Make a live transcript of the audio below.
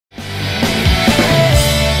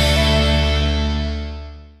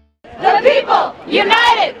Unstoppable,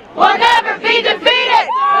 united, we'll never be defeated.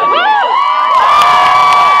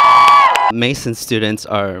 Mason students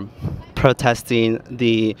are protesting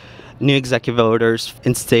the new executive orders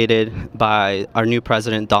instated by our new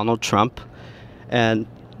president, Donald Trump. And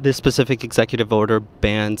this specific executive order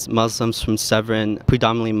bans Muslims from 7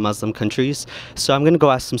 predominantly Muslim countries. So I'm going to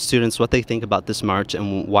go ask some students what they think about this march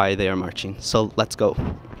and why they are marching. So let's go.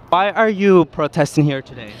 Why are you protesting here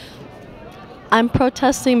today? I'm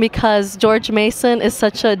protesting because George Mason is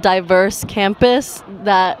such a diverse campus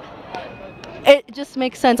that it just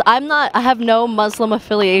makes sense. I have no Muslim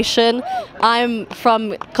affiliation. I'm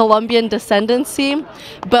from Colombian descendancy,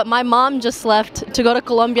 but my mom just left to go to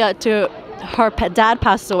Colombia her dad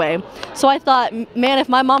passed away. So I thought, man, if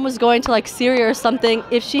my mom was going to like Syria or something,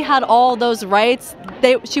 if she had all those rights,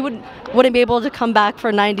 she wouldn't be able to come back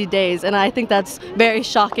for 90 days. And I think that's very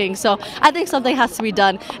shocking. So I think something has to be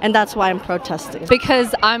done, and that's why I'm protesting.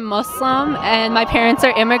 Because I'm Muslim and my parents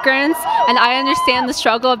are immigrants, and I understand the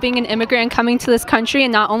struggle of being an immigrant coming to this country.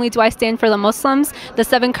 And not only do I stand for the Muslims, the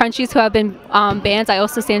 7 countries who have been banned, I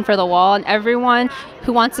also stand for the wall and everyone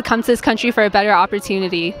who wants to come to this country for a better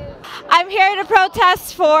opportunity. I'm here to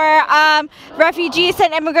protest for refugees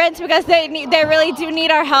and immigrants because they really do need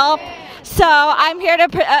our help. So I'm here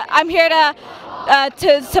to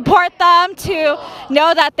support them, to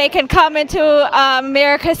know that they can come into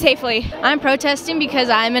America safely. I'm protesting because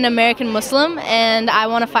I'm an American Muslim and I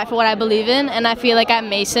want to fight for what I believe in, and I feel like at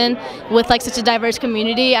Mason, with like such a diverse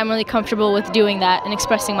community, I'm really comfortable with doing that and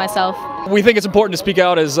expressing myself. We think it's important to speak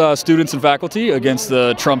out as students and faculty against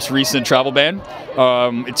Trump's recent travel ban.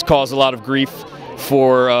 It's caused a lot of grief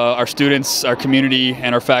for our students, our community,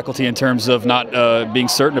 and our faculty in terms of not being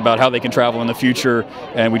certain about how they can travel in the future,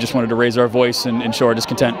 and we just wanted to raise our voice and show our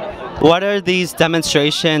discontent. What are these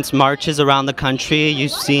demonstrations, marches around the country?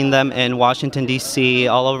 You've seen them in Washington, D.C.,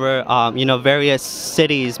 all over, various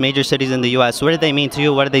cities, major cities in the U.S. What do they mean to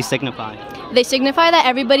you? What do they signify? They signify that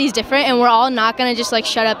everybody's different and we're all not gonna just like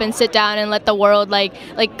shut up and sit down and let the world like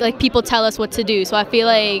people tell us what to do. So I feel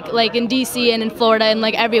like in DC and in Florida and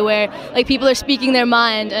like everywhere, like people are speaking their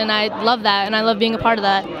mind, and I love that, and I love being a part of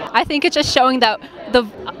that. I think it's just showing that the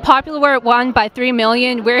popular vote won by 3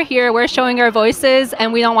 million. We're here, we're showing our voices,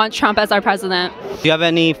 and we don't want Trump as our president. Do you have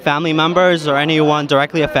any family members or anyone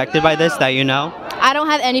directly affected by this that you know? I don't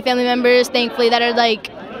have any family members, thankfully, that are like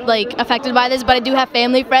affected by this, but I do have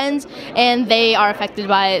family friends and they are affected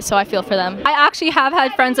by it, so I feel for them. I actually have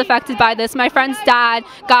had friends affected by this. My friend's dad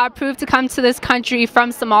got approved to come to this country from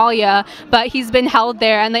Somalia, but he's been held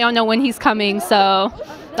there and they don't know when he's coming, so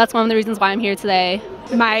that's one of the reasons why I'm here today.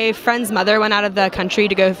 My friend's mother went out of the country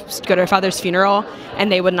to go to her father's funeral,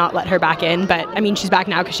 and they would not let her back in, but I mean, she's back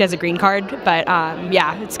now because she has a green card, but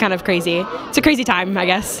yeah, it's kind of crazy. It's a crazy time, I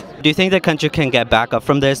guess. Do you think the country can get back up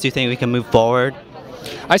from this? Do you think we can move forward?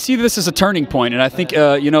 I see this as a turning point, and I think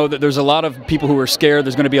that there's a lot of people who are scared.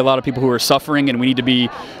 There's going to be a lot of people who are suffering, and we need to be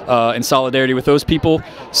in solidarity with those people.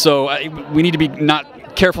 So we need to be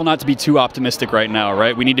careful not to be too optimistic right now,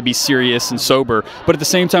 right? We need to be serious and sober, but at the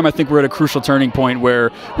same time, I think we're at a crucial turning point where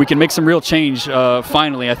we can make some real change.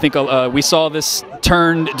 Finally, I think we saw this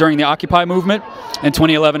turn during the Occupy movement in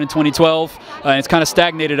 2011 and 2012, and it's kind of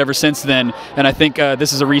stagnated ever since then. And I think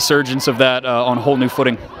this is a resurgence of that on a whole new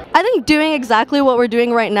footing. I think doing exactly what we're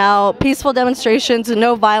doing right now, peaceful demonstrations,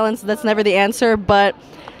 no violence, that's never the answer, but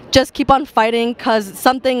just keep on fighting because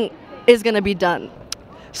something is going to be done.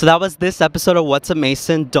 So that was this episode of What's Up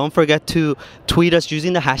Mason. Don't forget to tweet us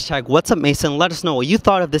using the hashtag What's Up Mason. Let us know what you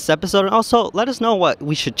thought of this episode, and also let us know what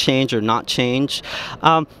we should change or not change.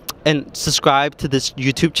 And subscribe to this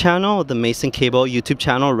YouTube channel, the Mason Cable YouTube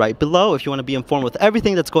channel right below, if you want to be informed with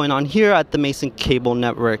everything that's going on here at the Mason Cable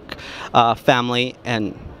Network family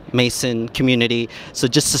and Mason community. So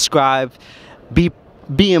just subscribe, be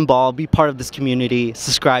involved, be part of this community.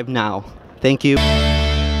 Subscribe now. Thank you.